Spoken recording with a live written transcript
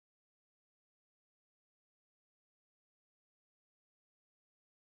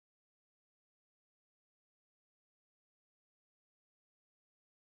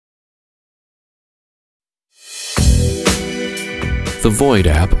The Void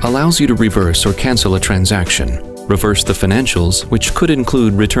app allows you to reverse or cancel a transaction, reverse the financials, which could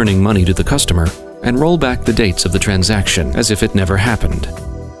include returning money to the customer, and roll back the dates of the transaction as if it never happened.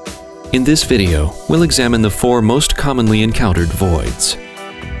 In this video, we'll examine the 4 most commonly encountered voids.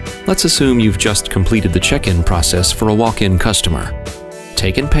 Let's assume you've just completed the check-in process for a walk-in customer,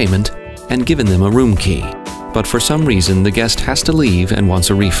 taken payment, and given them a room key, but for some reason the guest has to leave and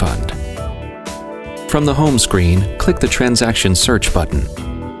wants a refund. From the home screen, click the Transaction Search button.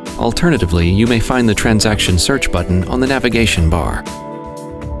 Alternatively, you may find the Transaction Search button on the navigation bar.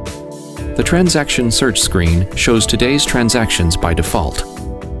 The Transaction Search screen shows today's transactions by default.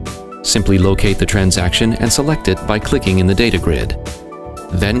 Simply locate the transaction and select it by clicking in the data grid.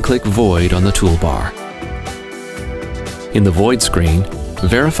 Then click Void on the toolbar. In the Void screen,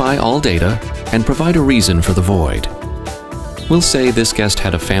 verify all data and provide a reason for the void. We'll say this guest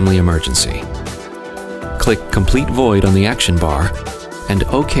had a family emergency. Click Complete Void on the action bar and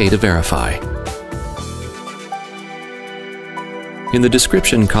OK to verify. In the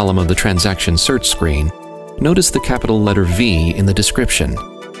description column of the Transaction Search screen, notice the capital letter V in the description.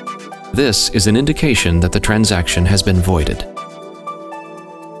 This is an indication that the transaction has been voided.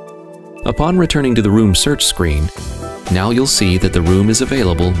 Upon returning to the Room Search screen, now you'll see that the room is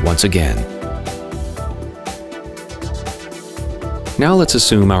available once again. Now let's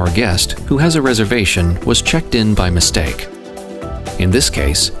assume our guest, who has a reservation, was checked in by mistake. In this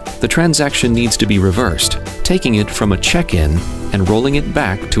case, the transaction needs to be reversed, taking it from a check-in and rolling it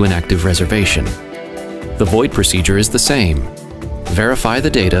back to an active reservation. The void procedure is the same. Verify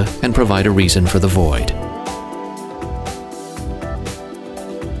the data and provide a reason for the void.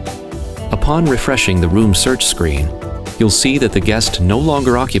 Upon refreshing the Room Search screen, you'll see that the guest no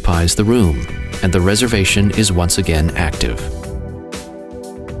longer occupies the room, and the reservation is once again active.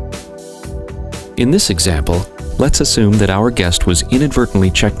 In this example, let's assume that our guest was inadvertently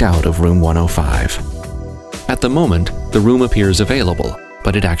checked out of room 105. At the moment, the room appears available,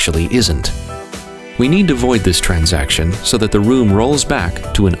 but it actually isn't. We need to void this transaction so that the room rolls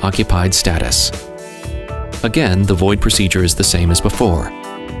back to an occupied status. Again, the void procedure is the same as before.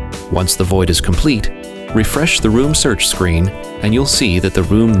 Once the void is complete, refresh the Room Search screen and you'll see that the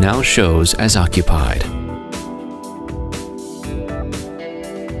room now shows as occupied.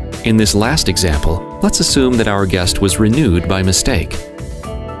 In this last example, let's assume that our guest was renewed by mistake.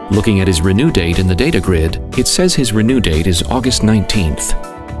 Looking at his renew date in the data grid, it says his renew date is August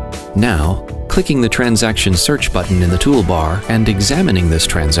 19th. Now, clicking the Transaction Search button in the toolbar and examining this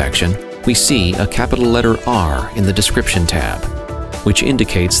transaction, we see a capital letter R in the Description tab, which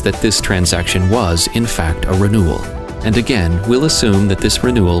indicates that this transaction was, in fact, a renewal. And again, we'll assume that this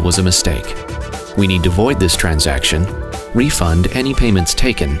renewal was a mistake. We need to void this transaction, refund any payments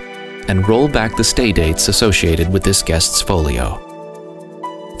taken, and roll back the stay dates associated with this guest's folio.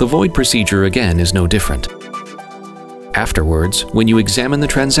 The void procedure again is no different. Afterwards, when you examine the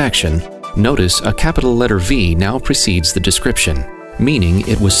transaction, notice a capital letter V now precedes the description, meaning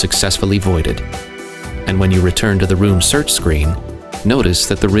it was successfully voided. And when you return to the Room Search screen, notice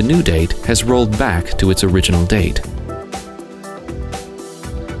that the renew date has rolled back to its original date.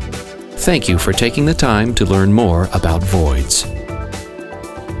 Thank you for taking the time to learn more about voids.